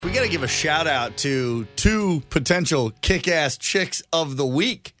We got to give a shout out to two potential kick-ass chicks of the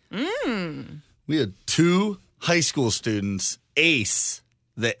week. We had two high school students ace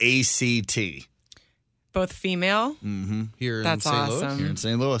the ACT. Both female? Here in That's St. Louis? awesome. Here in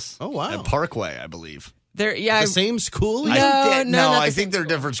St. Louis. Oh, wow. At Parkway, I believe. They're, The same school? No, I not the think same they're school.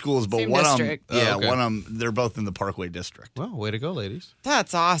 different schools, but Same one of them, district. Oh, okay. one of them, they're both in the Parkway district. Well, way to go, ladies.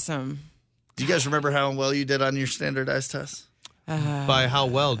 That's awesome. Do you guys remember how well you did on your standardized test? By how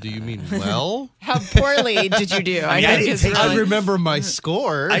well do you mean well? How poorly did you do? I I think didn't is take- I really... remember my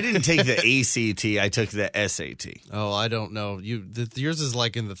score. I didn't take the ACT. I took the SAT. Oh, I don't know. Yours is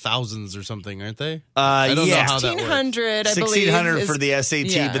like in the thousands or something, aren't they? I don't know yeah. how that works. 1,600, I believe. 1,600 is- for the SAT,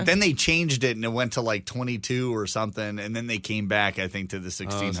 yeah. but then they changed it and it went to like 22 or something, and then they came back, I think, to the So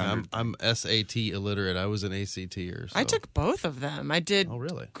 1,600. I'm SAT illiterate. I was an ACTer. So. I took both of them. I did Oh,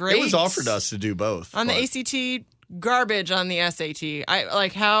 really? great. It was offered us to do both. On the but- ACT, garbage on the SAT. I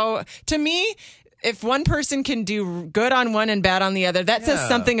like how, to me, if one person can do good on one and bad on the other, that says Yeah.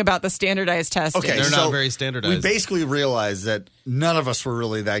 something about the standardized testing. Okay, They're so not very standardized. We basically realized that none of us were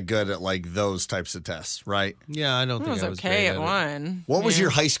really that good at like those types of tests, right? Yeah, I don't It think was I was okay great at it. one. What was Yeah.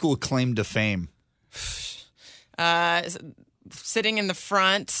 your high school claim to fame? Sitting in the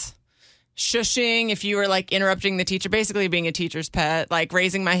front, shushing if you were like interrupting the teacher, basically being a teacher's pet, like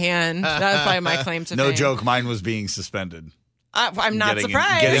raising my hand. That was probably my claim to No fame. joke, mine was being suspended. I'm not Getting in-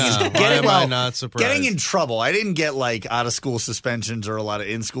 surprised. getting in- Yeah, getting- why am well, I not surprised? Getting in trouble. I didn't get like out of school suspensions or a lot of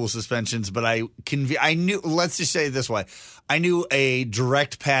in school suspensions, but I knew. Let's just say it this way: I knew a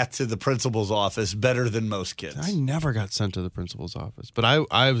direct path to the principal's office better than most kids. I never got sent to the principal's office, but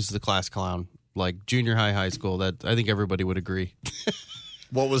I was the class clown, like junior high school. That I think everybody would agree.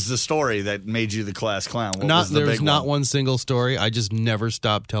 What was the story that made you the class clown? What was the There was big not one single story. I just never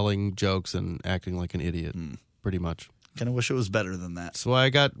stopped telling jokes and acting like an idiot, pretty much. Kind of wish it was better than that. That's why I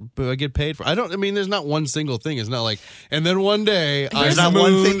get paid for. I mean, there's not one single thing. It's not like, and then one day There's I not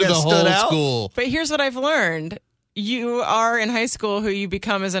one thing mooned that the stood whole out? school. But here's what I've learned. You are in high school who you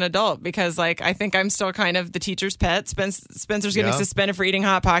become as an adult, because like I think I'm still kind of the teacher's pet. Spencer's getting Yeah. suspended for eating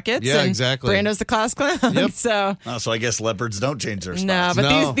Hot Pockets. Yeah, and exactly. Brando's the class clown. Yep. So Oh, so I guess leopards don't change their spots. no, but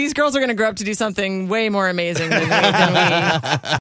No. these girls are going to grow up to do something way more amazing than we.